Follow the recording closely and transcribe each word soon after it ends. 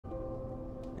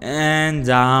And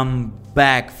I'm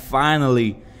back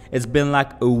finally. It's been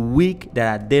like a week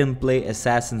that I didn't play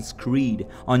Assassin's Creed.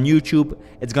 On YouTube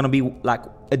it's gonna be like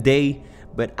a day,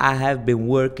 but I have been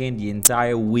working the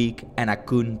entire week and I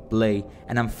couldn't play.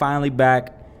 And I'm finally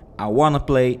back. I wanna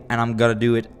play and I'm gonna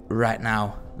do it right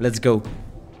now. Let's go.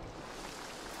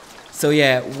 So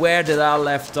yeah, where did I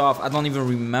left off? I don't even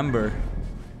remember.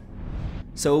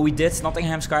 So we did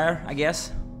Nottinghamshire, I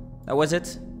guess. That was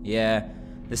it? Yeah.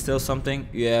 There's still something.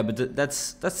 Yeah, but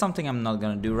that's something I'm not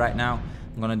gonna do right now.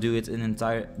 I'm gonna do it in an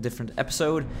entire different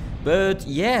episode. But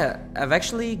yeah, I've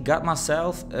actually got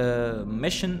myself a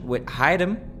mission with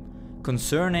Haydn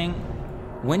concerning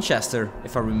Wincestre,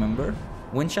 if I remember.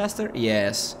 Wincestre?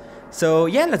 Yes. So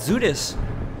yeah, let's do this.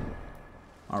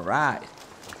 Alright.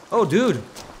 Oh dude.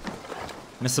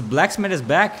 Mr. Blacksmith is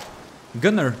back.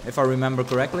 Gunner, if I remember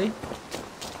correctly.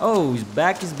 Oh, he's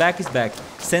back, he's back, he's back.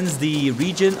 Since the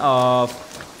region of...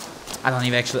 I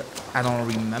don't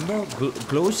remember.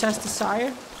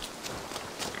 Gloucestershire?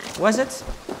 Was it?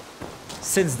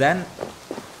 Since then,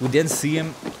 we didn't see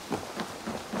him.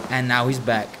 And now he's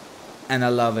back. And I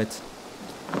love it.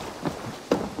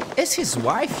 Is his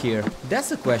wife here? That's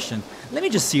the question. Let me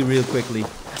just see real quickly.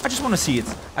 I just want to see it.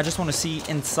 I just want to see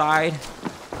inside.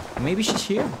 Maybe she's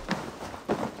here.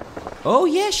 Oh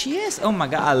yeah, she is. Oh my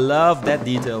god, I love that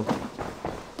detail.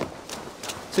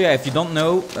 So yeah, if you don't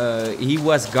know, he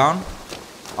was gone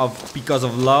because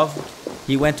of love.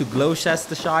 He went to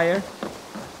Gloucestershire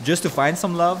just to find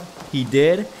some love. He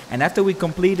did, and after we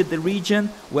completed the region,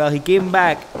 well, he came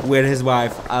back with his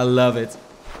wife. I love it.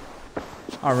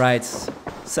 All right,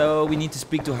 so we need to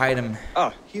speak to Haydn.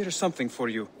 Ah, here is something for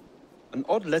you. An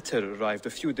odd letter arrived a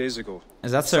few days ago.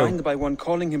 Is that so? Signed by one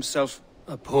calling himself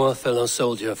a poor fellow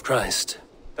soldier of Christ.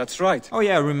 That's right. Oh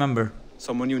yeah, I remember.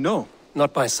 Someone you know.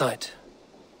 Not by sight.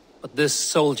 But this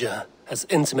soldier has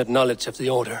intimate knowledge of the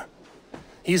Order.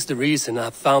 He's the reason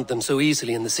I've found them so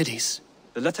easily in the cities.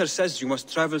 The letter says you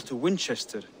must travel to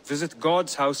Wincestre, visit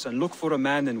God's house and look for a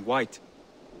man in white.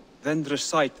 Then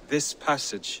recite this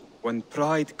passage. When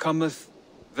pride cometh,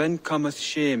 then cometh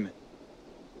shame.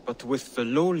 But with the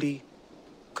lowly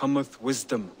cometh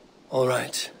wisdom. All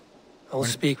right. I will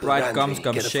speak with pride Randy, comes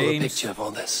get a full shame. picture of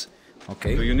all this.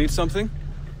 Okay. Do you need something?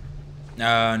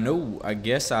 No, I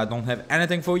guess I don't have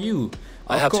anything for you.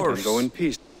 Of course. Go in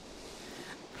peace.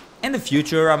 In the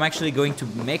future, I'm actually going to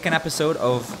make an episode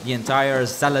of the entire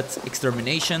Zealot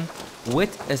extermination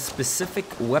with a specific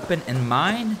weapon in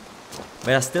mind,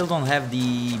 but I still don't have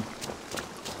the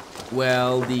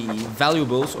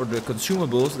valuables or the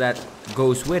consumables that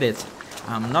goes with it.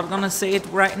 I'm not gonna say it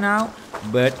right now,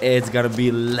 but it's gonna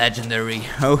be legendary.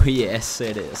 Oh yes,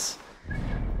 it is.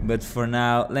 But for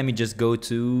now, let me just go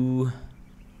to...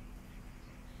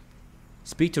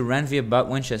 Speak to Ranvi about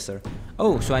Wincestre.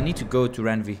 Oh, so I need to go to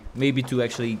Ranvi. Maybe to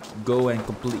actually go and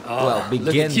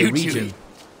begin the region.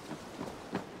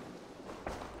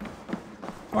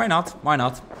 Why not? Why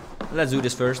not? Let's do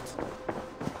this first.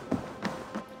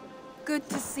 Good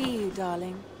to see you,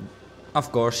 darling.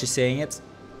 Of course, she's saying it.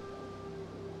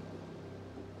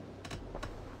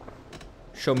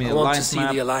 Show me the alliance map. I want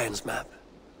to see the alliance map.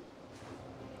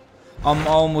 I'm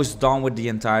almost done with the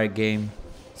entire game.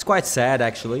 It's quite sad,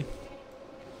 actually.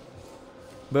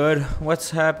 But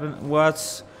what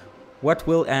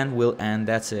will end,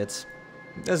 that's it.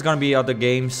 There's gonna be other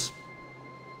games.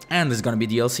 And there's gonna be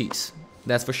DLCs.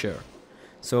 That's for sure.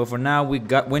 So for now we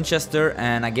got Wincestre,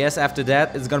 and I guess after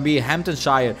that it's gonna be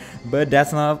Hamptonshire. But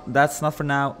that's not for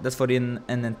now. That's for an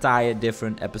entire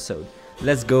different episode.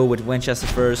 Let's go with Wincestre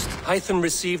first. Haydn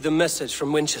received a message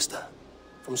from Winchester.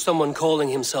 From someone calling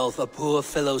himself a poor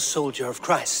fellow soldier of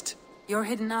Christ. Your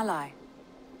hidden ally.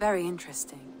 Very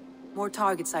interesting. More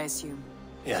targets, I assume.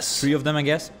 Yes. 3 of them, I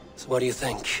guess. So what do you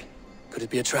think? Could it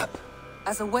be a trap?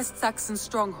 As a West Saxon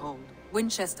stronghold,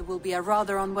 Winchester will be a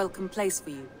rather unwelcome place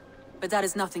for you. But that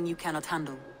is nothing you cannot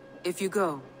handle. If you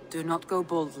go, do not go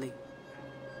boldly.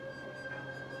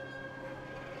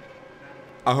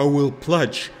 I will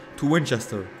pledge to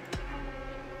Winchester.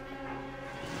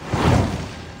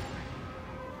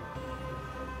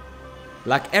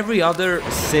 Like every other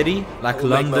city, like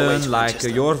London, like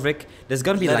Jorvik, there's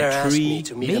gonna be like 3,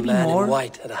 maybe more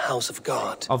white at a house of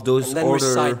God. Of those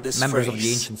order members of the phrase.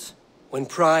 Ancients. When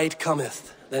pride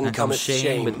cometh, then And cometh shame,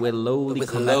 shame, but with lowly but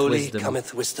with the lowly wisdom.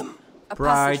 cometh wisdom. A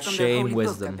Pride, passage from their shame, holy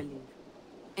wisdom. book, I believe.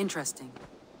 Interesting.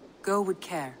 Go with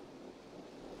care.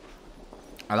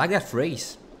 I like that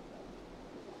phrase.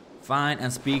 Find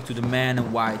and speak to the man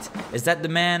in white. Is that the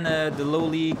man, the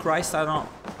lowly Christ? I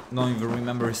don't even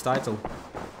remember his title.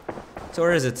 So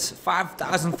where is it?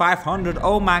 5,500.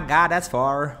 Oh my god, that's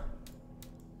far.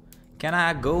 Can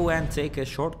I go and take a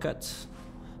shortcut?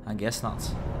 I guess not.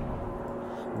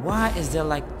 Why is there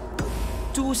like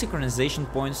 2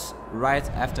 synchronization points right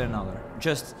after another?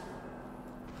 Just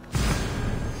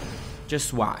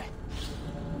why?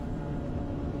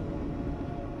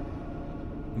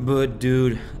 But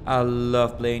dude, I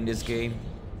love playing this game.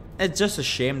 It's just a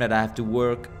shame that I have to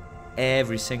work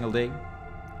every single day.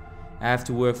 I have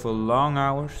to work for long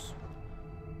hours,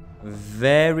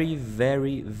 very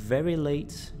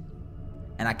late,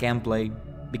 and I can't play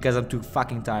because I'm too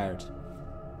fucking tired.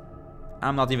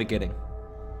 I'm not even kidding.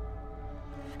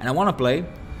 And I want to play.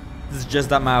 It's just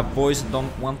that my voice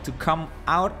don't want to come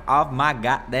out of my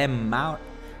goddamn mouth,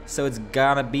 so it's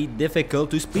gonna be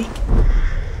difficult to speak.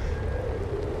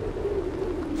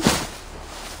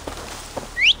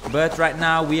 But right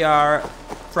now we are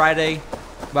Friday.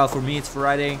 Well, for me it's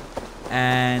Friday,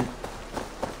 and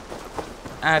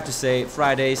I have to say,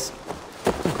 Fridays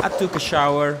I took a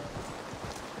shower.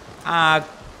 I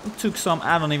took some,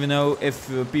 I don't even know if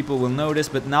people will notice,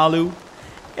 but Nalu,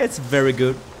 it's very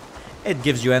good. It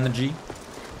gives you energy,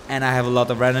 and I have a lot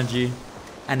of energy,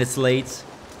 and it's late,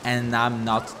 and I'm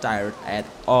not tired at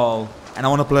all, and I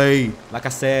want to play, like I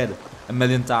said a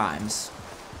million times.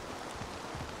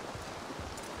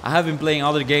 I have been playing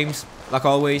other games, like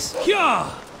always,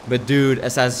 but dude,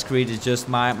 Assassin's Creed is just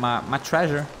my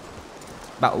treasure.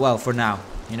 But well, for now,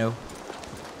 you know,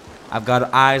 I've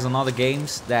got eyes on other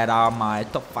games that are my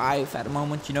top 5 at the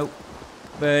moment, you know,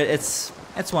 but it's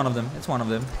one of them. It's one of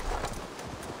them.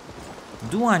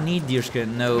 Do I need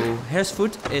deerskin? No. Hare's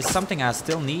foot is something I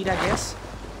still need, I guess.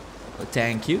 But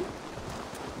thank you.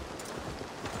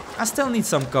 I still need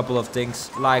some couple of things,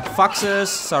 like foxes.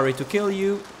 Sorry to kill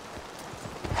you.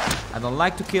 I don't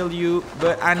like to kill you,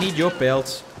 but I need your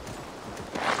pelt.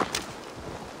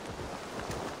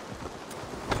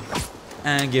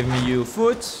 And give me you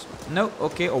foot. No,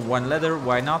 okay, or 1 leather,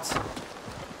 why not?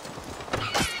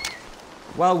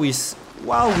 While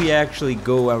we actually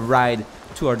go and ride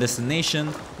to our destination,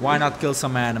 why not kill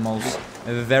some animals?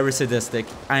 Very sadistic,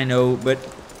 I know, but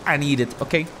I need it,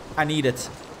 okay? I need it.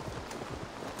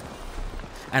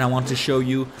 And I want to show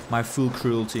you my full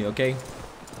cruelty, okay?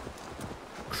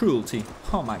 Cruelty,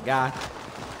 oh my god.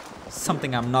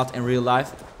 Something I'm not in real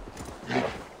life.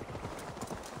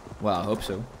 Well, I hope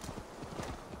so.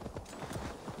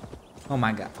 Oh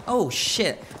my god. Oh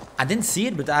shit. I didn't see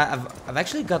it, but I've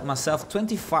actually got myself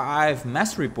 25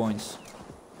 mastery points.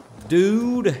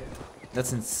 Dude,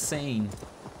 that's insane.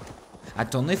 I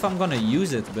don't know if I'm gonna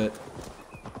use it, but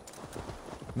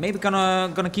maybe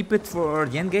gonna keep it for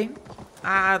the end game.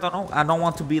 I don't know. I don't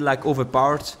want to be like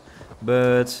overpowered,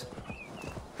 but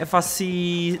if I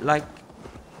see like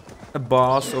a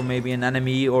boss or maybe an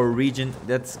enemy or a region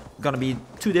that's gonna be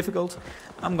too difficult,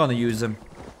 I'm gonna use them.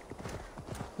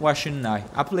 Why shouldn't I?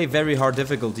 I play very hard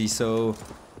difficulty, so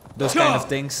those kind of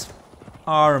things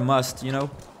are a must, you know.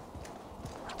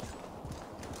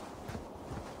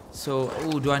 So,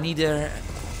 oh, do I need a...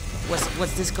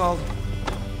 What's this called?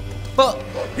 Fuck!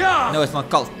 No, it's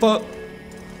not called fuck!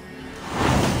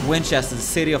 Wincestre, the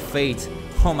city of fate.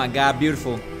 Oh my god,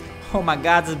 beautiful. Oh my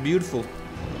god, that's beautiful.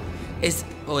 It's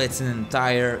an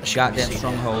entire goddamn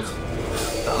stronghold.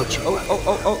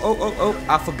 Oh,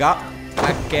 I forgot.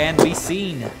 I can't be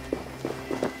seen.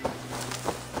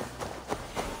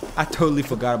 I totally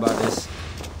forgot about this.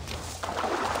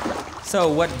 So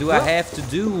what do I have to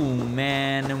do,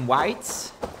 man in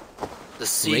white? The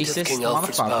seat of King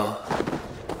Aelfred's power,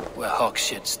 where hawk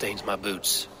shit stains my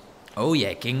boots. Oh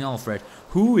yeah, King Aelfred.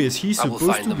 Who is he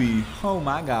supposed to be? Oh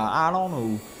my god, I don't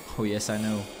know. Oh yes, I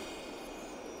know.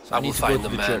 So I will find the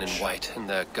man church. in white in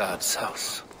their god's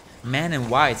house. Man in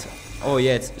white. Oh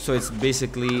yeah, so it's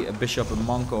basically a bishop, a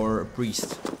monk, or a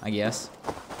priest, I guess.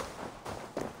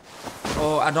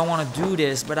 Oh, I don't want to do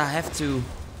this, but I have to.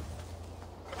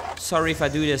 Sorry if I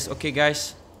do this, okay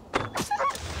guys?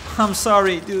 I'm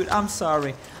sorry, dude, I'm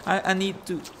sorry. I need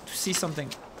to see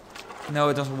something. No,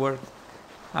 it doesn't work.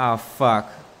 Oh,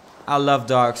 fuck. I love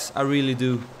dogs, I really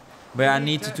do. But I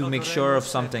need to make sure of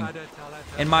something.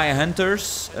 In my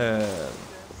hunters,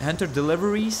 hunter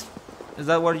deliveries, is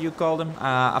that what you call them?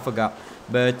 I forgot.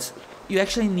 But you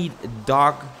actually need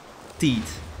dog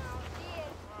teeth.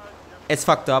 It's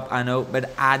fucked up, I know, but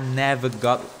I never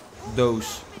got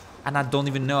those. And I don't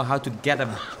even know how to get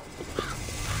them.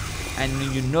 And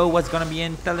you know what's gonna be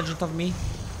intelligent of me?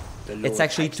 It's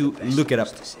actually to look it up.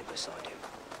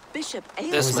 Bishop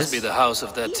Eivor. This must be the house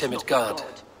of their timid god.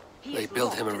 They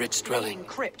built him a rich dwelling.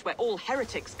 Crypt where all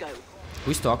heretics go.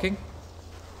 Who's talking?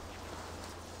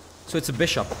 So it's a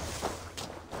bishop.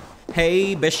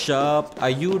 Hey bishop, are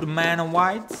you the man in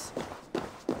white?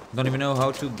 Don't even know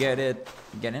how to get it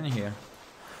get in here.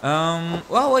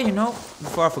 Well, you know,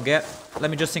 before I forget,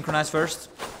 let me just synchronize first.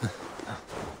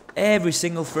 Every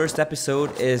single first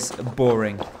episode is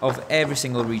boring of every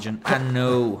single region. I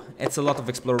know it's a lot of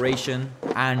exploration.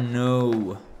 I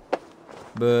know,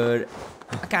 but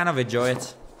I kind of enjoy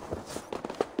it.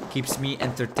 Keeps me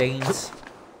entertained.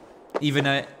 Even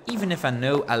if I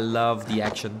know I love the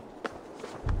action,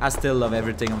 I still love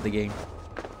everything of the game.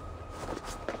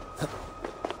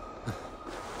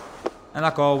 And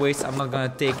like always, I'm not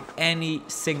gonna take any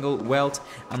single wealth.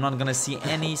 I'm not gonna see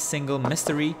any single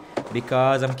mystery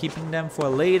because I'm keeping them for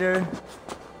later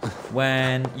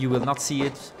when you will not see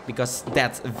it, because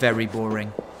that's very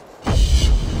boring.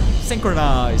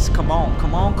 Synchronize! Come on,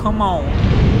 come on, come on!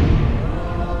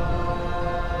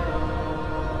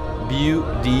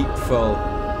 Beautiful.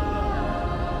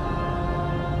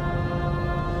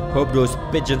 Hope those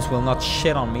pigeons will not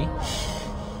shit on me,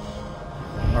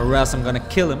 or else I'm gonna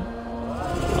kill him.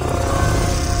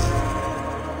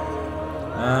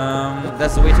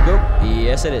 That's the way to go.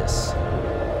 Yes, it is.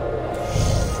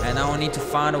 And now I need to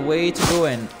find a way to go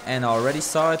in. And I already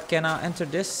saw it. Can I enter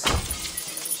this?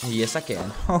 Yes, I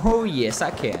can. Oh, yes, I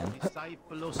can.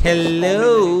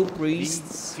 Hello,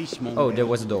 priests. Oh, there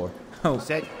was a door. Oh,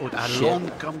 shit.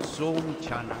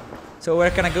 So where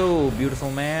can I go,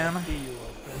 beautiful man?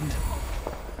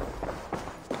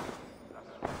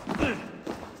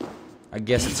 I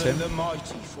guess it's him.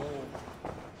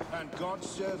 And God's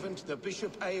servant, the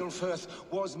Bishop Aelfred,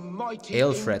 was mighty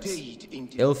Aelfred.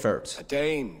 indeed. Aelfred. A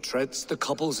Dane treads the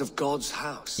cobbles of God's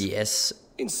house. Yes.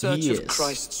 In search he of is.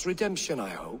 Christ's redemption, I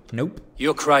hope. Nope.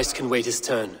 Your Christ can wait his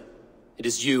turn. It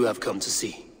is you I've come to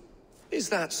see. Is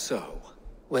that so?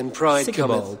 When pride Sick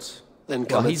cometh, bald. then Well,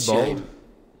 cometh he's bald. shame.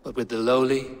 But with the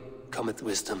lowly cometh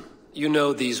wisdom. You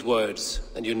know these words,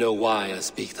 and you know why I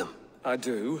speak them. I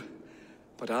do.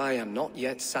 But I am not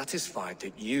yet satisfied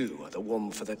that you are the one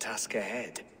for the task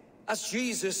ahead. As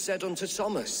Jesus said unto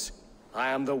Thomas, I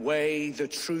am the way, the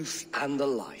truth, and the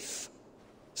life.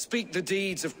 Speak the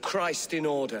deeds of Christ in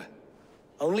order.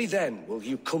 Only then will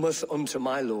you cometh unto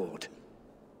my Lord.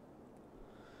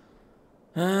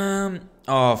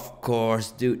 Of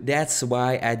course, dude. That's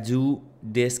why I do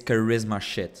this charisma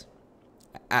shit.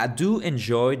 I do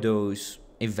enjoy those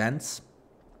events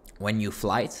when you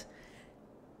fight,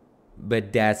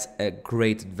 but that's a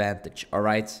great advantage,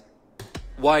 alright?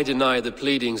 Why deny the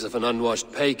pleadings of an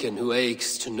unwashed pagan who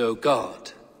aches to know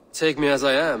God? Take me as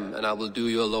I am, and I will do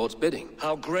your Lord's bidding.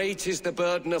 How great is the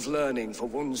burden of learning for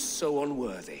one so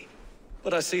unworthy.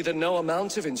 But I see that no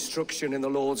amount of instruction in the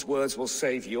Lord's words will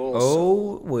save your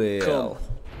soul. Oh, well. Come.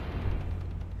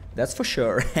 That's for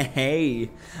sure. Hey,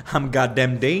 I'm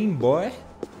goddamn Dane, boy.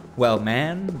 Well,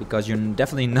 man, because you're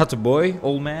definitely not a boy,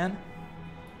 old man.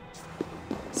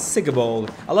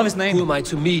 Sigurbold. I love his name. Who am I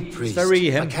to meet, priest? very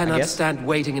him, I I cannot guess. stand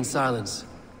waiting in silence.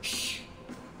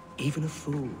 Even a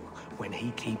fool, when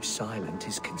he keeps silent,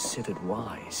 is considered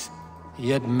wise.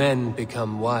 Yet men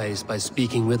become wise by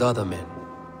speaking with other men.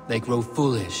 They grow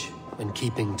foolish when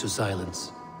keeping to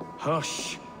silence.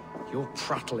 Hush! Your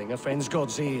prattling offends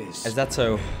God's ears. Is that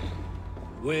so?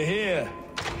 We're here.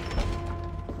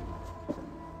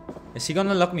 Is he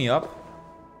gonna lock me up?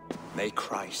 May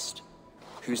Christ,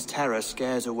 whose terror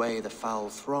scares away the foul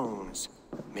thrones,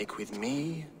 make with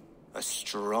me a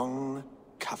strong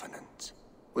covenant.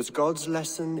 Was God's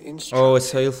lesson instructed? Oh,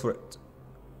 it's Aelfred.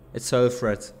 It's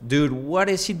Aelfred. Dude, what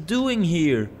is he doing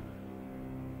here?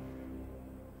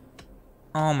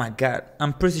 Oh my god.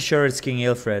 I'm pretty sure it's King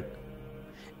Aelfred.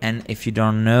 And if you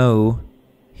don't know,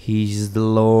 he's the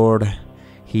Lord.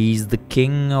 He's the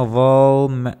king of all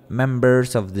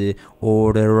members of the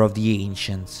Order of the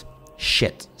Ancients.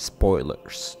 Shit,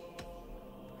 spoilers.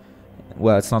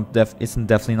 Well, it's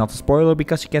definitely not a spoiler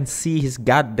because you can see his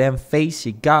goddamn face,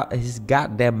 his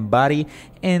goddamn body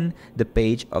in the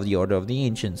page of the Order of the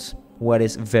Ancients. What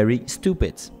is very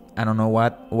stupid. I don't know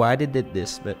why they did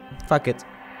this, but fuck it.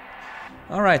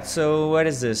 Alright, so what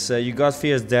is this? You got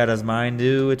fears dead as mine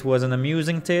do. It was an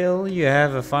amusing tale. You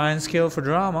have a fine skill for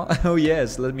drama. Oh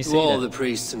yes, let me see Do all that. the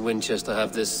priests in Winchester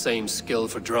have this same skill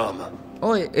for drama?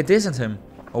 Oh, it isn't him.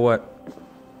 Or what?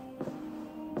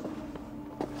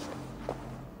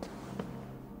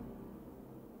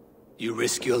 You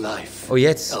risk your life. Oh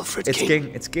yes, Aelfred it's King.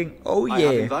 King. It's King. Oh I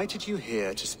have yeah. invited you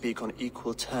here to speak on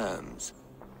equal terms.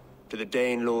 Do the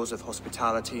Dane laws of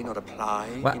hospitality not apply?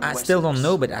 Well, in I still don't Wessex?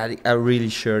 know, but I'm really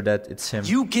sure that it's him.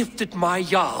 You gifted my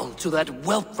Jarl to that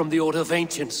whelp from the Order of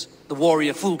Ancients, the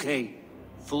warrior Fulke.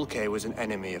 Fulke was an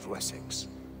enemy of Wessex.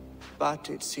 But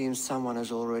it seems someone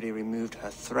has already removed her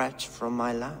threat from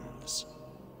my lands.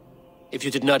 If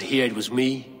you did not hear it was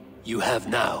me, you have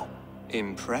now.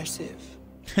 Impressive.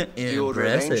 The Order of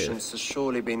Impressive. Ancients has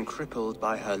surely been crippled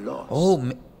by her loss.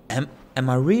 Oh, am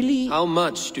I really? How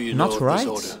much do you Not know of right?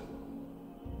 this order?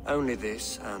 Only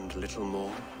this and little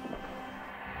more.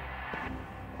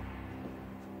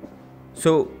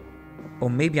 So, or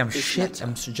maybe I'm This shit. letter,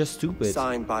 I'm just stupid.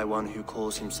 signed by one who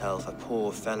calls himself a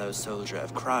poor fellow soldier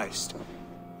of Christ,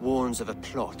 warns of a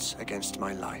plot against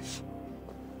my life.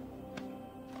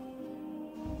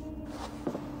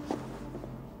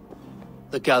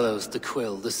 The gallows, the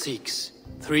quill, the Sikhs.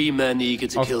 3 men eager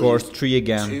to Of kill course, you. 3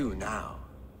 again. 2 now.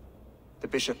 The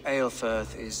Bishop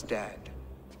Aelfred is dead.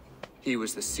 He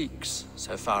was the Sikhs,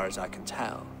 so far as I can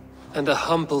tell. And a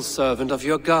humble servant of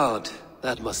your god.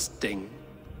 That must sting.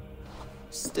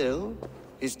 Still,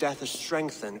 his death has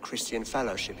strengthened Christian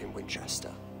fellowship in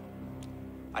Winchester.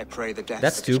 I pray the deaths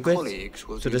That's of his stupid. colleagues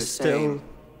will So do the there's still same.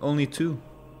 only 2.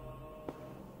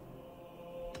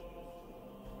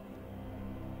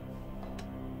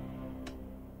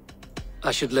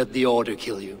 I should let the Order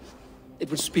kill you. It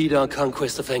would speed our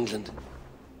conquest of England.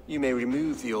 You may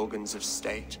remove the organs of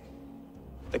state.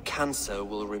 The cancer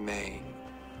will remain.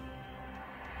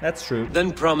 That's true.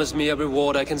 Then promise me a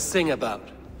reward I can sing about.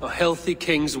 A healthy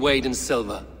king's weight in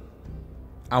silver.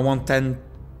 I want 10.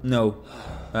 No,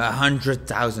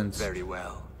 100,000. Very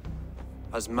well.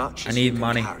 As much I as need you can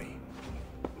money. carry.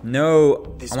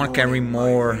 No, This I want to carry morning,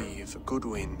 more. my Reeve,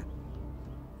 Goodwin,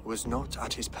 was not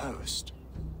at his post.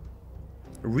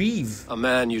 Reeve. A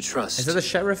man you trust. Is that a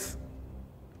sheriff?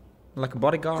 Like a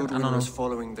bodyguard? I Goodwin don't know. was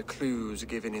following the clues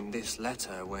given in this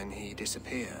letter when he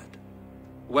disappeared.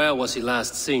 Where was he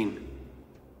last seen?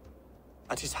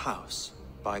 At his house,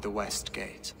 by the west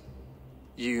gate.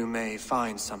 You may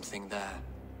find something there.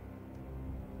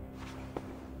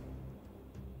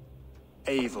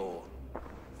 Eivor,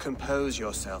 compose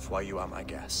yourself while you are my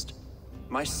guest.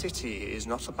 My city is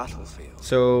not a battlefield.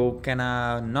 So can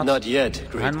I Not yet,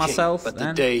 great hide king, myself? but then?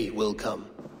 the day will come.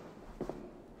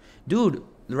 Dude,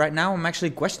 right now I'm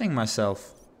actually questioning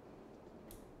myself.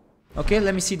 Okay,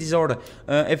 let me see this order.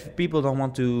 If people don't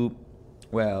want to,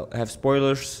 well, have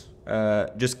spoilers,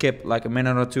 just skip like a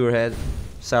minute or 2 ahead.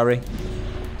 Sorry.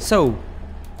 So,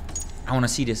 I want to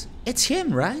see this. It's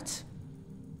him, right?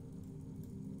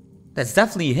 That's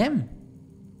definitely him.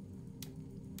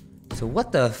 So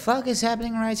what the fuck is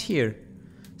happening right here?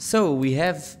 So we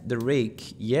have the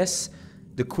rake, yes,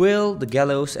 the quill, the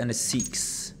gallows, and the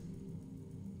Sikhs.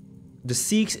 The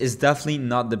Sikhs is definitely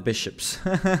not the bishops.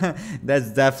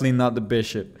 That's definitely not the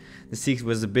bishop. The Sikhs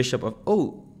was the bishop of...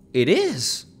 Oh, it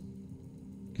is!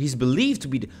 He's believed to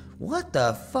be the... What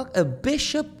the fuck? A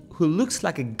bishop who looks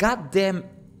like a goddamn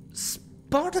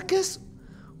Spartacus?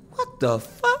 What the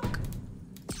fuck?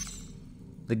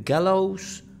 The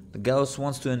gallows... The gallows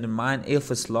wants to undermine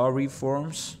Aelfred's law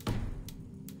reforms.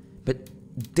 But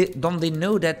don't they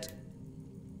know that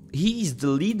he's the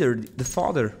leader, the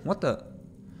father? What the...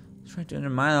 Trying to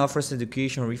undermine Aelfred's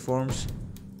education reforms.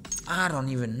 I don't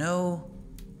even know.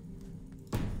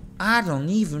 I don't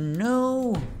even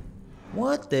know.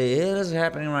 What the hell is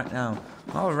happening right now?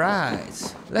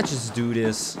 Alright, let's just do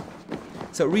this.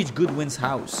 So reach Goodwin's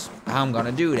house. I'm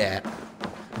gonna do that.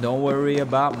 Don't worry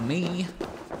about me.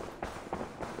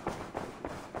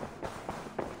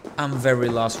 I'm very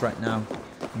lost right now.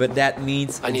 But that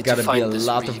means I it's need gotta to be a find this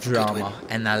lot of Reeve drama. Goodwin.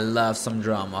 And I love some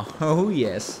drama. Oh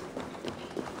yes.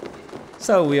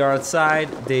 So we are outside.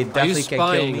 They Are you definitely can kill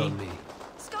spying me. on me?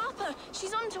 Scarpa,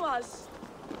 she's on to us.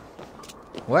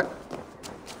 What?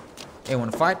 Hey,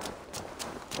 wanna fight?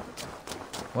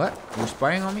 What? You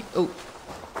spying on me? Oh.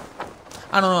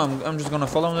 I don't know. I'm just gonna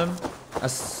follow them.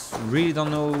 Really don't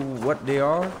know what they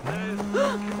are.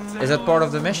 Is that part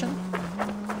of the mission?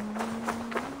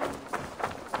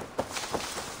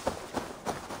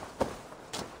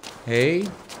 Hey.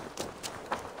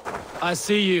 I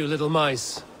see you, little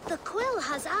mice. The quill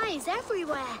has eyes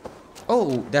everywhere.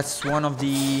 Oh, that's one of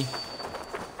the...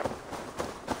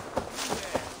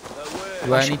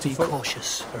 Do I need to be follow?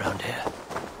 cautious around here.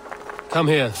 Come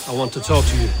here. I want to talk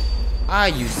to you. Are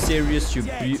you serious, you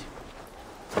Okay,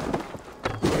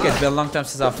 it's been a long time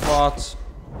since I fought.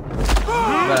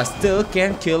 But I still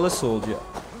can't kill a soldier.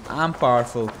 I'm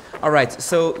powerful. Alright,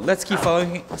 so let's keep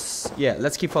following... Yeah,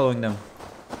 let's keep following them.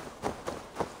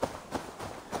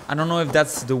 I don't know if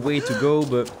that's the way to go,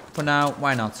 but for now,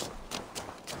 why not?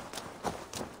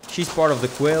 She's part of the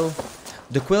Quill.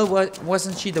 The Quill,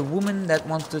 wasn't she the woman that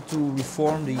wanted to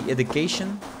reform the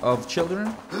education of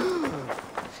children?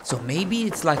 So maybe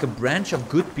it's like a branch of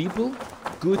good people?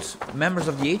 Good members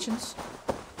of the Ancients?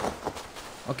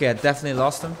 Okay, I definitely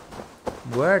lost them.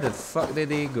 Where the fuck did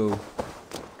they go?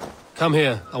 Come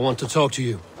here. I want to talk to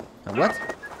you. What?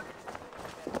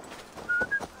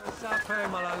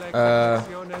 I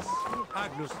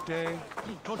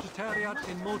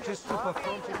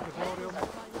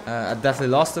definitely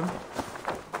lost him.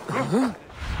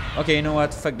 Okay, you know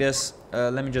what? Fuck this.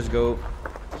 Let me just go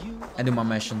and do my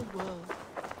mission.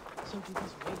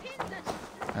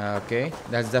 Okay,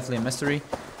 that's definitely a mystery.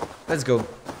 Let's go.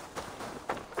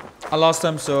 I lost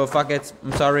them, so fuck it.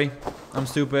 I'm sorry. I'm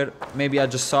stupid. Maybe I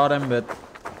just saw them, but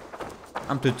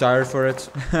I'm too tired for it.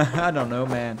 I don't know,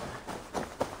 man.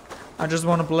 I just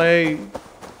want to play.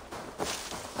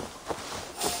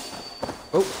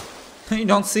 Oh, you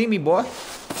don't see me, boy.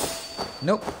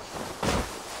 Nope.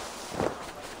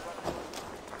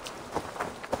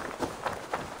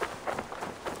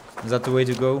 Is that the way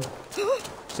to go?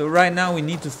 So right now we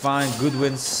need to find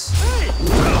Goodwin's.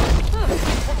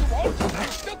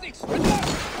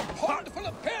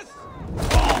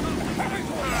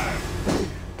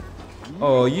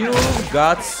 Oh, you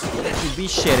got to be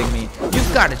shitting me. You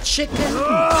got a chicken?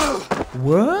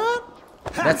 What?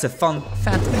 That's a fun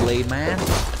phantom blade, man.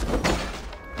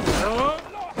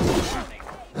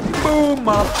 Boom,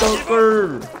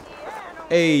 motherfucker.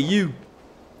 Hey, you.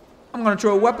 I'm gonna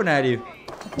throw a weapon at you.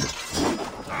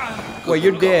 Well,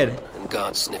 you're dead. And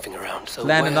guards sniffing around. So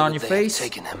landed on your face.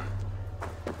 Taking him.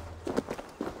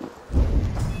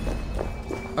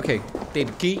 Okay, take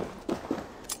the key.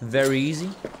 Very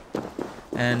easy.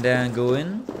 And then go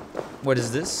in. What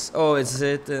is this? Oh, is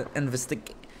it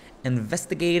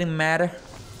investigating matter?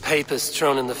 Papers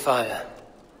thrown in the fire.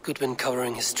 Goodwin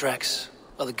covering his tracks.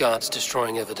 Other guards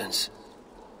destroying evidence.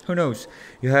 Who knows?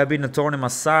 You have been a thorn in my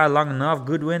side long enough,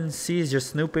 Goodwin. Cease your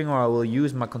snooping, or I will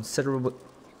use my considerable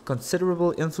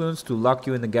influence to lock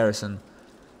you in the garrison.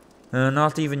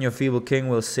 Not even your feeble king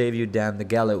will save you, damn the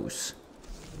gallows.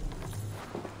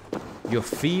 Your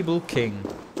feeble king.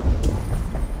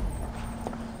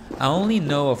 I only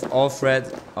know of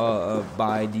Aelfred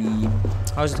by the...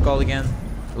 how's it called again?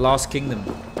 Lost Kingdom.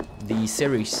 The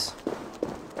series.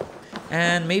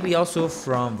 And maybe also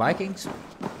from Vikings?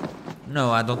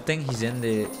 No, I don't think he's in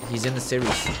the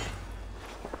series.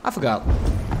 I forgot.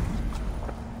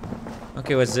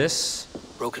 Okay, what's this?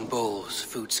 Broken bowls,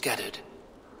 food scattered.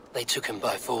 They took him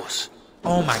by force.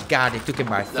 Oh my god, they took him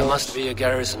by force. There must be a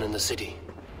garrison in the city.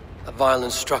 A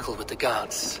violent struggle with the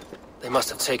guards. They must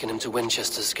have taken him to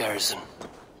Winchestre's garrison.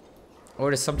 Or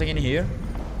there's something in here.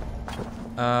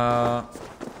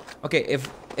 Okay,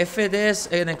 if it is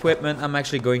an equipment, I'm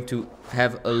actually going to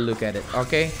have a look at it,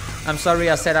 okay? I'm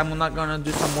sorry I said I'm not gonna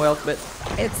do some wealth, but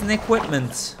it's an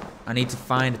equipment. I need to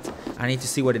find it. I need to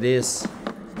see what it is.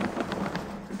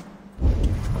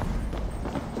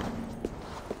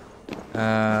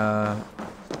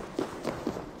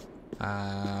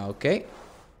 Okay.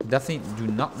 Definitely do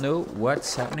not know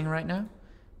what's happening right now.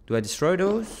 Do I destroy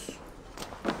those?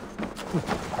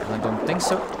 I don't think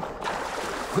so.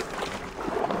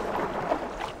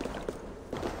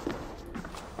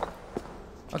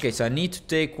 Okay, so I need to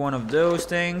take one of those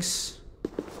things.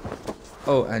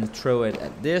 Oh, and throw it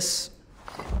at this.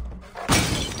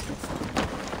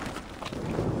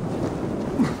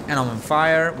 And I'm on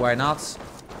fire, why not?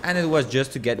 And it was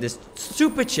just to get this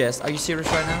stupid chest. Are you serious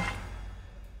right now?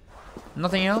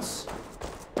 Nothing else?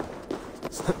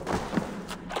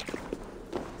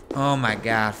 Oh my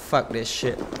god, fuck this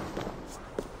shit.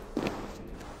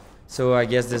 So I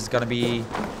guess this is gonna be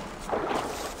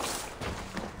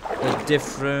a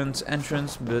different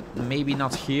entrance, but maybe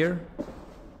not here.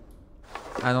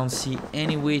 I don't see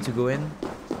any way to go in.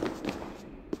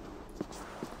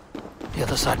 The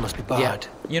other side must be barred. Yeah.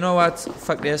 You know what?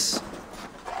 Fuck this.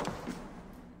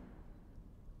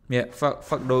 Yeah, fuck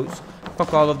those.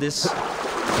 Fuck all of this.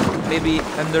 Maybe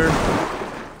under.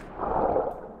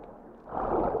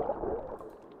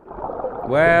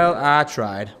 Well, I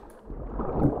tried.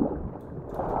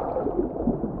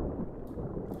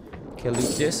 Okay,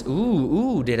 loot this.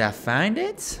 Ooh, did I find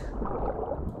it?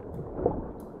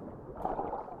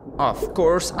 Of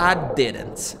course I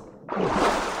didn't.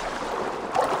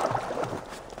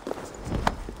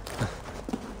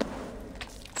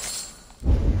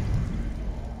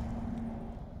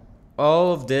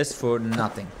 All of this for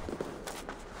nothing.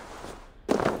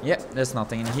 Yep, there's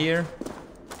nothing in here.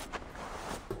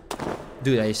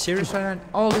 Dude, are you serious right now?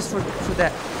 All this for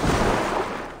that.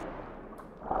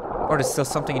 Or there's still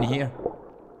something in here.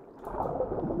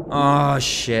 Oh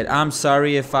shit, I'm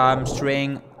sorry if I'm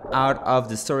straying out of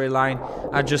the storyline.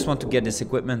 I just want to get this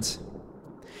equipment.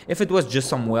 If it was just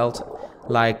some wealth,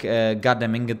 like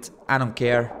goddamn ingot, I don't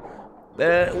care.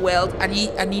 Well, I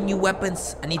need new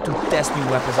weapons. I need to test new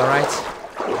weapons, alright?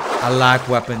 I like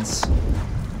weapons.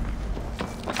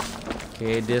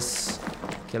 Okay, this.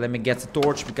 Okay, let me get the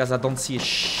torch because I don't see a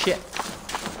shit.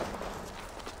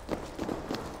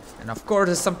 And of course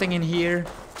there's something in here.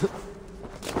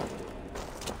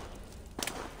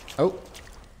 Oh.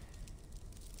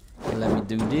 Okay, let me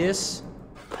do this.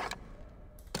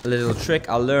 A little trick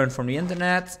I learned from the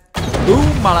internet. Boom,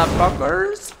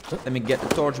 motherfuckers. Let me get the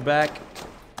torch back.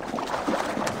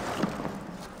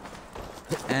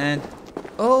 And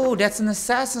oh, that's an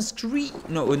Assassin's Creed.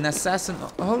 No, an assassin.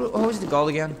 How is it called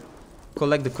again?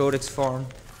 Collect the codex form.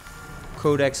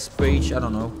 Codex page, I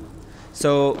don't know.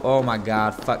 So, oh my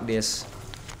god, fuck this.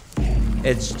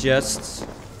 It's just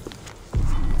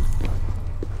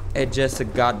a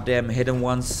goddamn hidden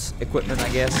ones equipment, I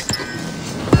guess.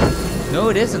 No,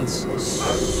 it isn't.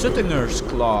 Suttinger's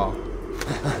claw.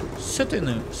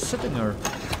 Suttinger.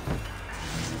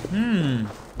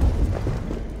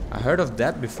 I heard of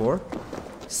that before.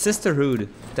 Sisterhood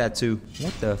tattoo.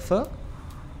 What the fuck?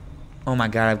 Oh my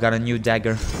god, I've got a new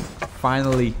dagger.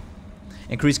 Finally.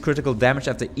 Increase critical damage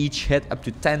after each hit up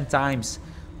to 10 times.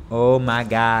 Oh my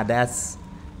god, that's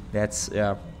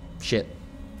shit.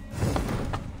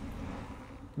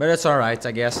 But it's alright,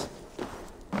 I guess.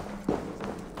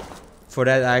 For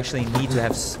that I actually need to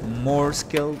have more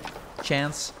skill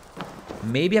chance.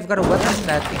 Maybe I've got a weapon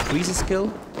that increases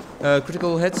skill.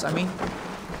 Critical hits, I mean.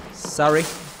 Sorry.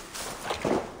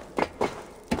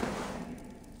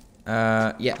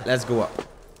 Yeah, let's go up.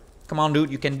 Come on,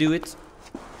 dude, you can do it.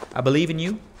 I believe in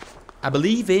you. I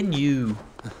believe in you.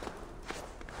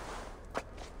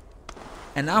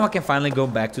 And now I can finally go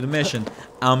back to the mission.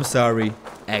 I'm sorry.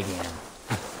 Again.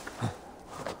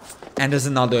 And there's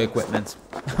another equipment.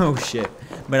 Oh shit.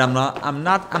 But I'm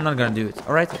not gonna do it.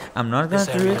 Alright? I'm not gonna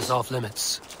do it. This area is off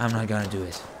limits. I'm not gonna do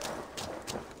it.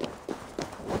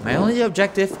 My only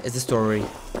objective is the story.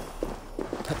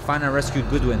 Find and rescue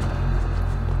Goodwin.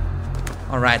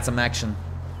 Alright, some action.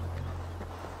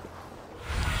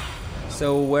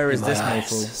 So where is this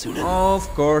mofo? Of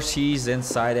course he's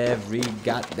inside every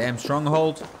goddamn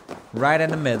stronghold. Right in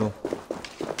the middle.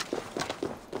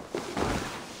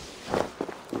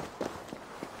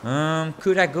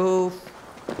 Could I go?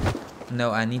 No,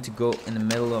 I need to go in the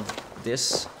middle of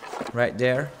this. Right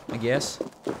there, I guess.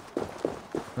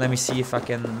 Let me see if I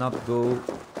can not go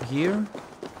here.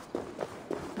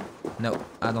 No,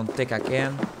 I don't think I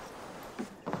can.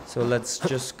 So let's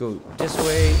just go this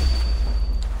way.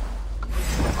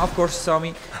 Of course, saw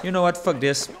me. You know what? Fuck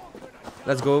this.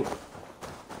 Let's go.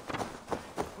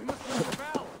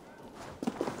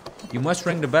 You must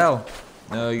ring the bell.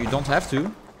 No, you don't have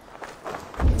to.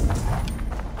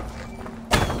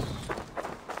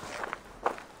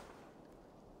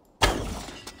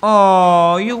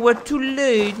 Oh, you were too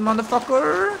late,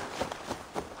 motherfucker.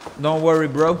 Don't worry,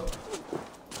 bro.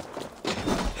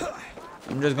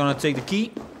 I'm just gonna take the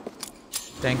key.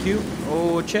 Thank you.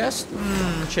 Oh, chest?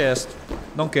 Chest.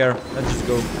 Don't care. Let's just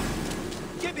go.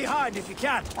 Get behind if you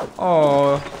can.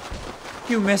 Oh,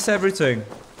 you miss everything.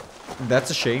 That's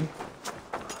a shame.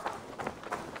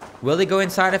 Will they go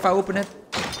inside if I open it?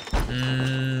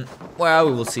 Well,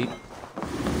 we will see.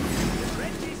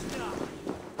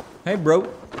 Hey, bro.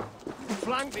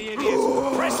 Flank the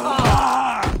idiots. Press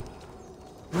hard.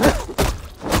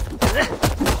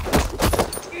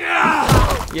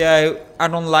 Yeah, I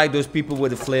don't like those people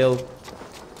with a flail.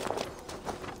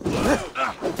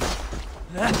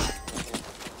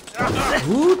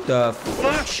 Who the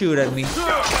fuck shoot at me?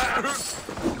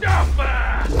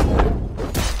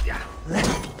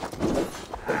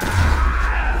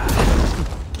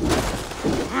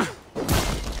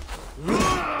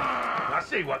 I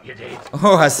see what you did.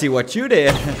 Oh, I see what you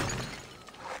did.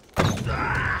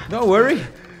 Don't worry,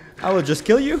 I will just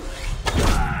kill you.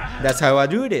 That's how I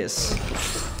do this.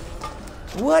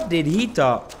 What did he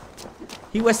thought?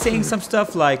 He was saying some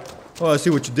stuff like, "Oh, I see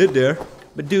what you did there."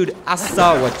 But dude, I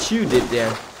saw what you did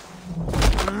there.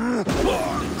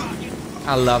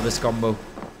 I love this combo.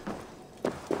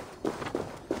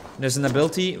 There's an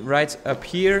ability right up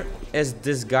here. Is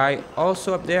this guy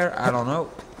also up there? I don't know.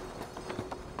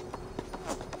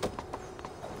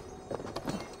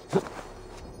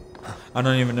 I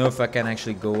don't even know if I can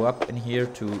actually go up in here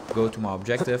to go to my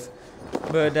objective.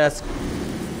 But that's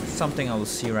something I will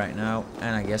see right now.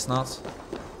 And I guess not.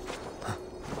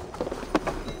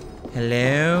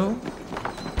 Hello?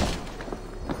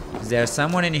 Is there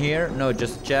someone in here? No,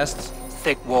 just a chest.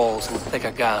 Thick walls and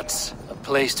thicker guards. A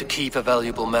place to keep a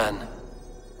valuable man.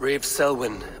 Reeve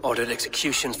Selwyn ordered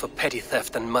executions for petty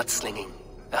theft and mudslinging.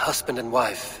 A husband and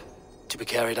wife. To be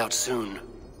carried out soon.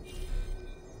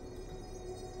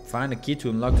 Find a key to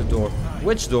unlock the door.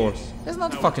 Which door? There's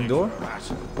not a fucking door.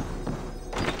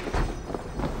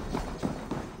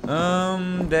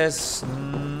 There's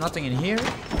nothing in here.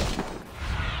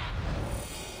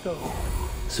 go.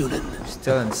 Sunan.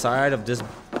 Still inside of this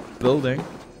building.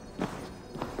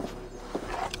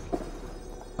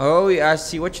 Oh yeah, I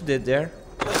see what you did there.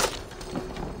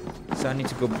 So I need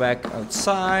to go back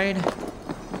outside.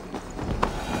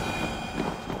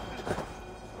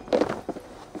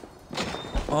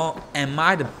 Oh, am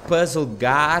I the puzzle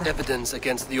god? Evidence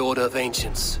against the Order of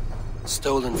Ancients.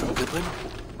 Stolen from Goodwin?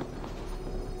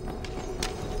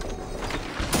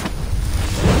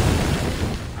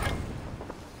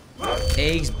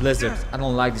 Aegis Blizzard. I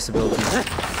don't like this ability.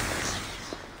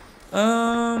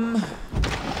 I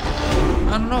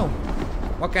don't know.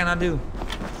 What can I do?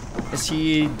 Is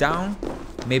he down?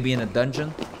 Maybe in a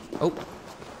dungeon? Oh,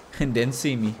 and didn't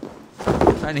see me.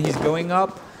 And he's going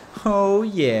up. Oh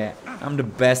yeah, I'm the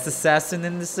best assassin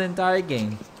in this entire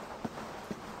game.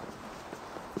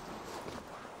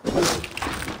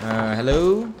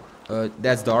 Hello?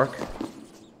 That's dark.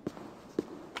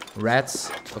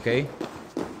 Rats, okay.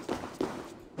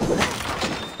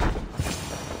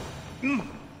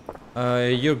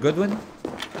 You're Goodwin?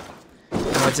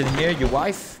 What's in here? Your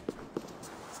wife?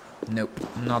 Nope,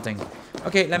 nothing.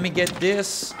 Okay, let me get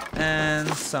this and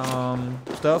some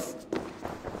stuff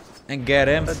and get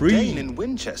him free. A Dane in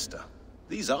Winchester.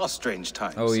 These are strange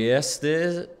times. Oh yes,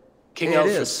 this. King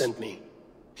Aelfred sent me,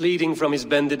 pleading from his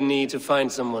bended knee to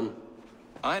find someone.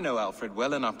 I know Alfred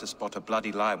well enough to spot a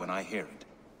bloody lie when I hear it.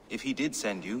 If he did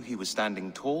send you, he was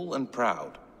standing tall and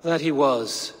proud. That he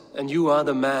was, and you are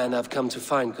the man I've come to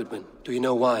find, Goodwin. Do you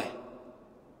know why?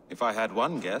 If I had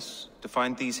one guess, to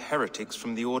find these heretics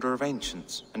from the Order of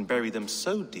Ancients, and bury them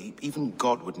so deep, even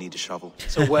God would need a shovel.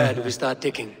 So where do we start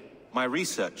digging? My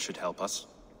research should help us.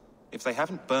 If they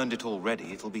haven't burned it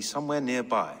already, it'll be somewhere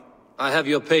nearby. I have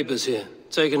your papers here,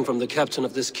 taken from the captain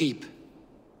of this keep.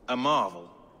 A marvel.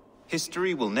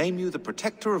 History will name you the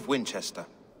Protector of Winchester.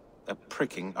 A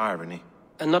pricking irony.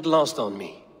 And not lost on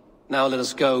me. Now let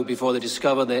us go before they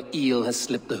discover their eel has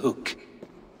slipped the hook.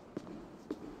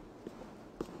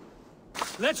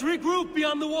 Let's regroup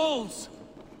beyond the walls!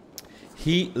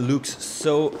 He looks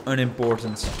so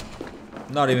unimportant.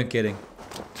 Not even kidding.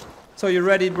 So you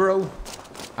ready, bro?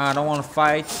 I don't want to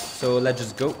fight, so let's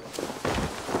just go.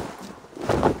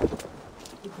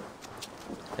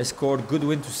 Escort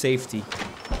Goodwin to safety.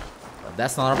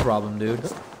 That's not a problem, dude.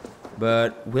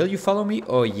 But will you follow me?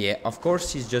 Oh yeah, of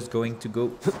course he's just going to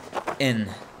go in.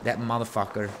 That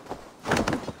motherfucker.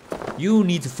 You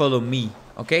need to follow me,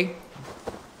 okay?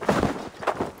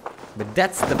 But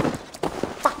that's the...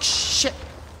 Fuck shit!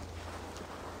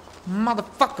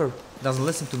 Motherfucker doesn't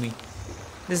listen to me.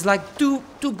 There's like two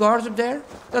guards up there.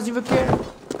 Doesn't even care.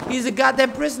 He's a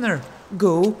goddamn prisoner.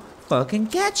 Go fucking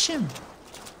catch him.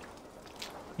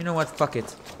 You know what? Fuck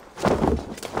it.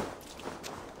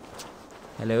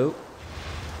 Hello?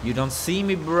 You don't see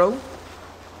me, bro?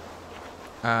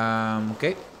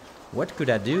 Okay. What could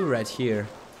I do right here?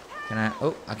 Can I...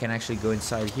 Oh, I can actually go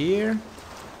inside here.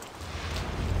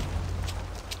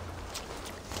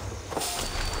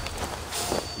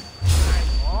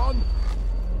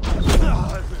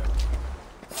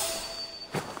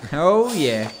 Oh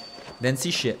yeah. Then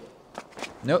see shit.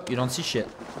 Nope, you don't see shit.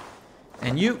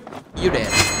 And you're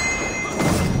dead.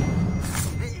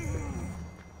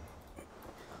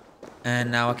 And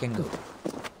now I can go.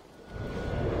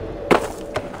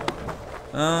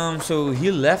 So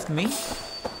he left me.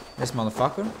 This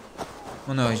motherfucker.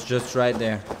 Oh no, he's just right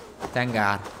there. Thank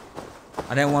God.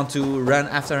 I didn't want to run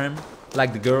after him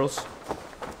like the girls.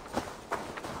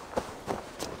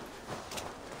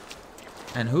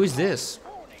 And who is this?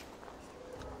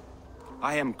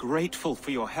 I am grateful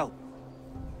for your help.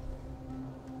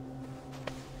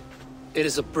 It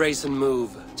is a brazen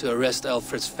move to arrest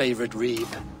Aelfred's favorite reeve.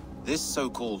 This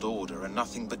so-called order are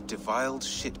nothing but defiled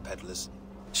shit peddlers.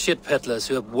 Shit peddlers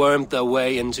who have wormed their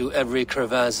way into every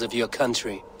crevasse of your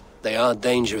country. They are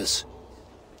dangerous.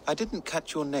 I didn't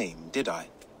catch your name, did I?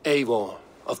 Eivor,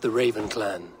 of the Raven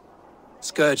clan.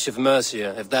 Scourge of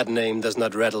Mercia, if that name does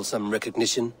not rattle some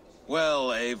recognition. Well,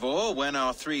 Eivor, when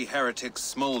our three heretics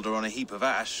smolder on a heap of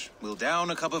ash, we'll down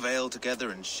a cup of ale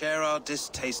together and share our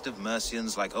distaste of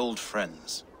Mercians like old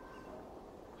friends.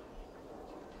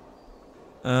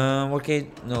 Okay,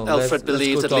 no. Aelfred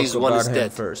believes at least one is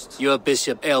dead. First. Your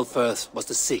bishop Aelfred was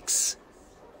the sixth.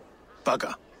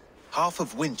 Bugger. Half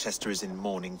of Winchester is in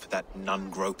mourning for that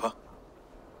nun-groper.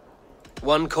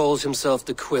 One calls himself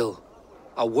the Quill.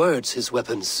 Are words his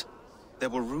weapons? There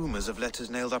were rumors of letters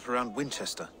nailed up around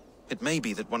Winchester. It may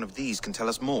be that one of these can tell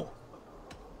us more.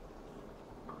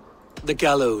 The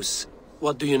gallows.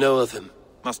 What do you know of him?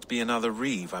 Must be another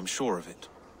reeve, I'm sure of it.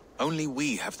 Only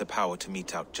we have the power to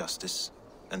mete out justice.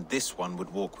 and this one would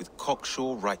walk with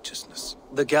cocksure righteousness.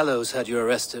 The gallows had you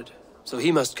arrested, so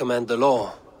he must command the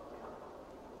law.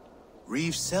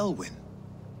 Reeve Selwyn?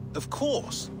 Of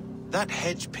course. That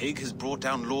hedge pig has brought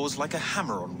down laws like a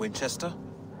hammer on Winchester,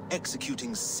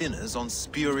 executing sinners on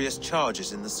spurious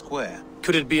charges in the square.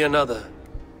 Could it be another?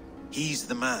 He's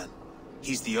the man.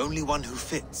 He's the only one who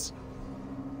fits.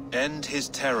 End his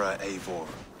terror, Eivor.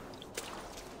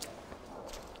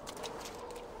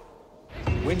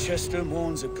 Winchester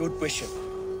mourns a good bishop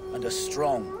and a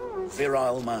strong,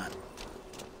 virile man.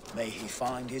 May he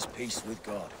find his peace with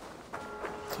God.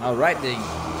 Alrighty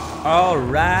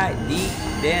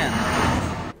then.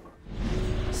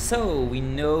 So we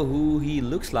know who he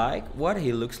looks like, what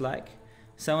he looks like.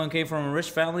 Someone came from a rich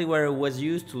family where it was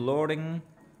used to lording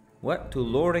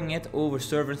it over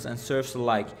servants and serfs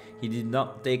alike. He did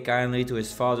not take kindly to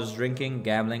his father's drinking,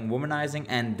 gambling, womanizing,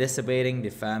 and dissipating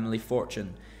the family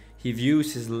fortune. He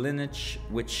views his lineage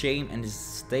with shame and his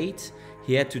state.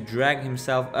 He had to drag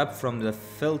himself up from the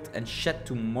filth and shed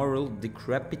to moral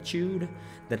decrepitude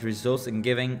that results in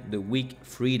giving the weak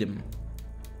freedom.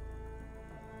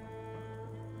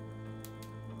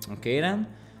 Okay then.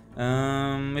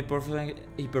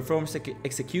 He performs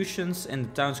executions in the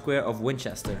town square of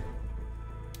Winchester.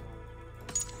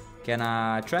 Can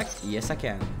I track? Yes, I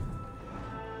can.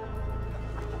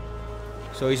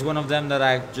 So he's one of them that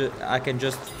I can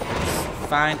just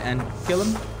find and kill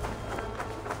him.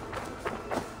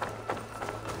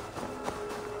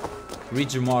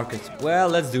 Reach the market. Well,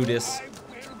 let's do this.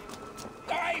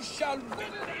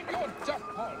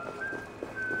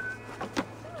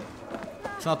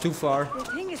 It's not too far.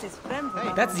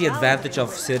 That's the advantage of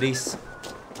cities.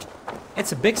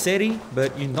 It's a big city,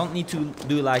 but you don't need to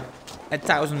do like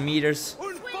 1,000 meters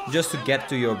just to get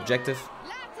to your objective.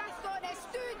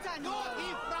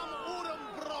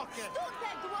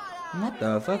 What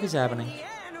the fuck is happening?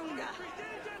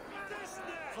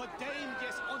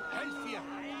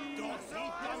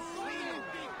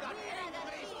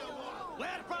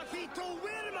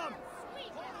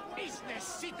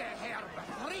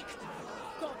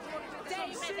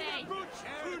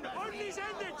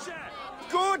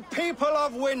 Good people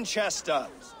of Winchester,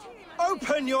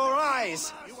 open your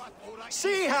eyes.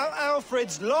 See how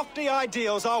Aelfred's lofty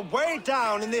ideals are weighed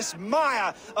down in this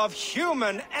mire of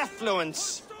human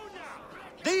effluence.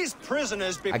 These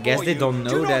prisoners before I guess they don't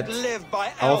know that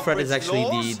Aelfred is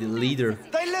actually the leader.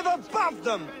 They live above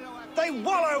them. They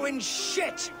wallow in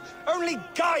shit, only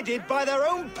guided by their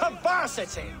own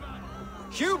perversity.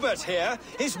 Hubert here,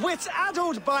 his wits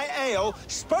addled by ale,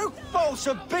 spoke false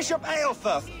of Bishop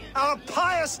Aelfred, our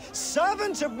pious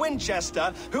servant of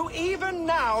Winchester, who even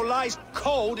now lies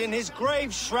cold in his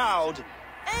grave shroud.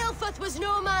 Aelfred was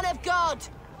no man of God.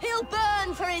 He'll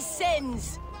burn for his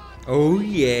sins. Oh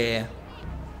yeah.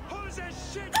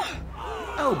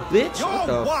 Oh bitch, what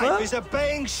the Your wife fuck? is a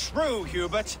baying shrew,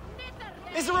 Hubert.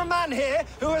 Is there a man here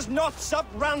who has not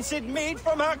supped rancid mead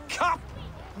from her cup?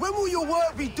 When will your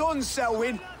work be done,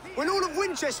 Selwyn? When all of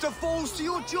Winchester falls to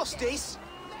your justice?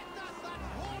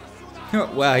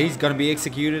 Well, he's gonna be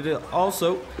executed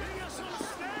also.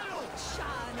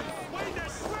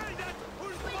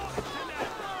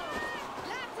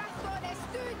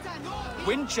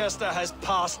 Winchester has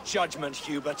passed judgment,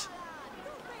 Hubert.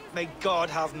 May God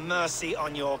have mercy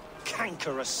on your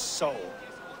cankerous soul.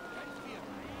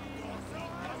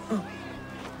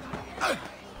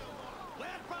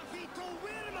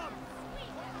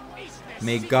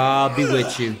 May God be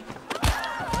with you.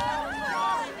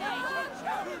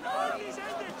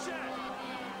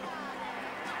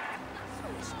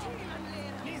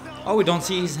 Oh, we don't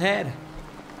see his head.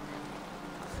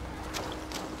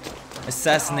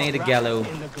 Assassinate a gallows.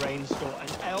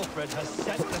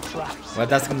 Well,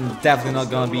 that's definitely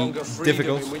not gonna be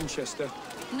difficult.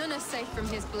 None are safe from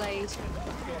his blade.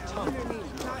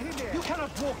 You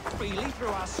cannot walk freely through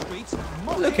our streets.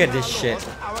 Look at this shit.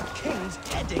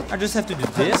 I just have to do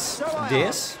this,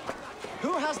 this.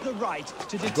 Who has the right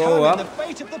to Go determine up. the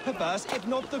fate of the perverse if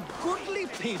not the goodly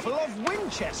people of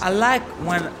Winchester? I like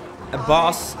when a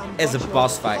boss is a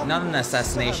boss fight, not an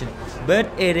assassination. But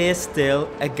it is still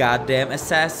a goddamn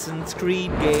Assassin's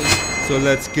Creed game. So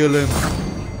let's kill him.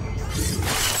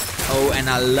 Oh, and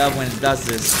I love when it does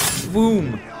this.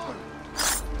 Boom!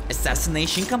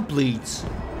 Assassination complete.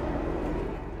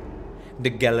 The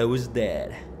gallows is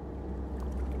dead.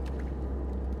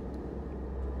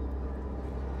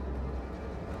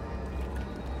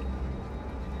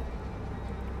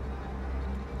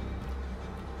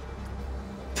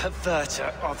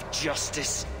 Perverter of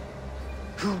justice.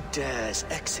 Who dares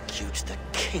execute the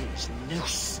king's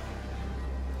noose?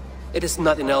 It is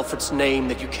not in Aelfred's name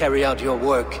that you carry out your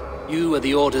work. You are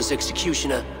the Order's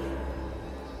executioner.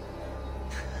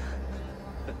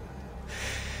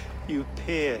 You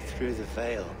peer through the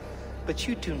veil, but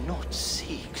you do not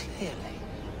see clearly.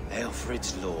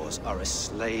 Aelfred's laws are a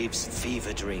slave's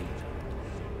fever dream.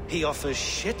 He offers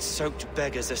shit-soaked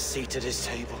beggars a seat at his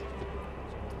table,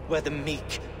 where the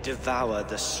meek devour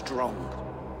the strong.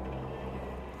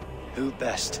 Who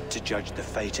best to judge the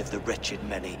fate of the wretched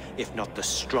many, if not the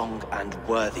strong and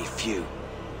worthy few?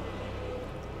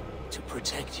 To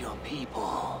protect your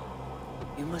people,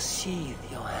 you must sheathe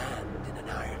your hand in an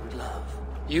iron glove.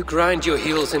 You grind your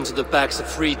heels into the backs of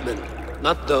freedmen,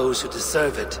 not those who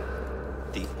deserve it.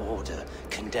 The Order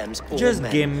condemns all Just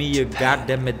men give me your to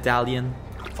goddamn medallion.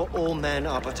 For all men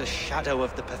are but a shadow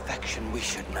of the perfection we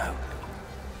should know.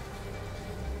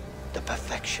 The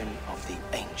perfection of the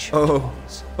ancient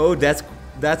ones. Oh, that's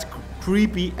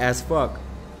creepy as fuck.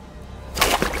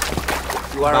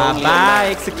 You are bye only bye,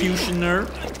 executioner.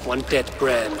 One dead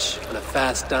branch on a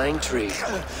fast dying tree.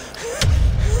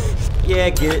 Yeah,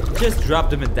 just drop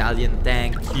the medallion,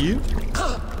 thank you.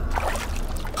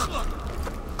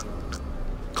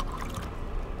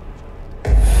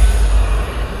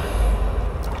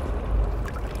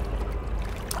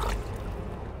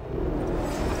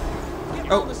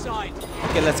 Oh,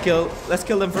 okay, let's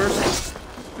kill them first.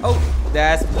 Oh,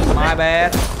 that's my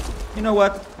bad. You know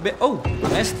what? Oh, I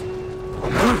missed.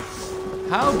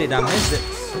 How did I miss it?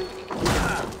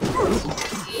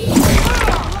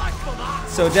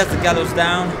 So that's the gallows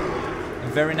down.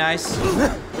 Very nice.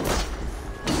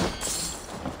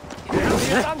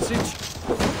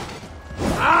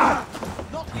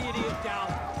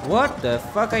 What the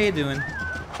fuck are you doing?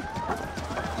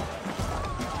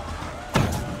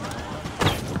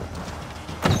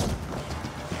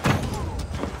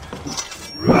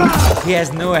 He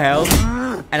has no health,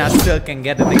 and I still can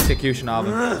get an execution of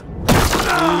him.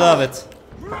 Love it.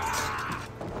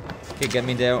 Okay, get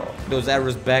me there. Those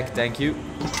arrows back, thank you.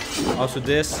 Also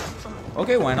this.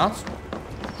 Okay, why not?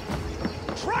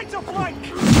 Try to flank.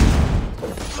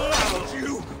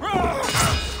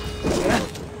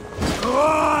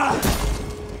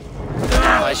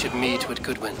 I should meet with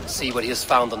Goodwin, see what he has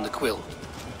found on the quill.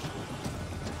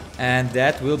 And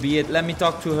that will be it. Let me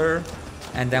talk to her,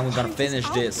 and then we're gonna finish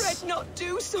this. Aelfred not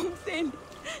do something?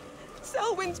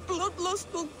 Selwyn's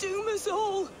bloodlust will doom us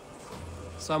all.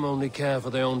 Some only care for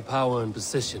their own power and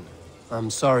position. I'm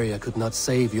sorry I could not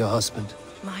save your husband.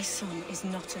 My son is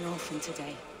not an orphan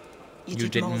today. You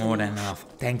did more than enough.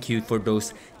 Thank you for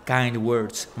those kind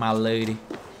words, my lady.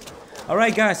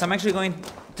 Alright guys, I'm actually going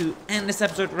to end this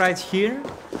episode right here.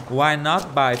 Why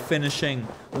not? By finishing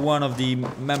one of the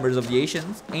members of the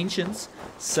Ancients.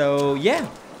 So yeah,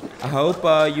 I hope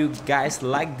you guys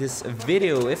liked this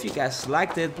video. If you guys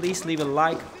liked it, please leave a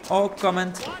like or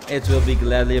comment. It will be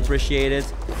gladly appreciated.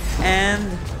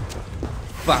 And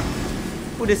fuck,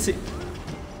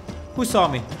 who saw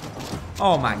me?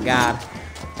 Oh my god.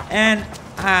 And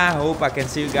I hope I can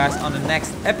see you guys on the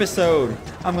next episode.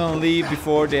 I'm gonna leave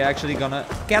before they're actually gonna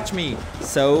catch me.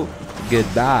 So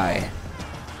goodbye.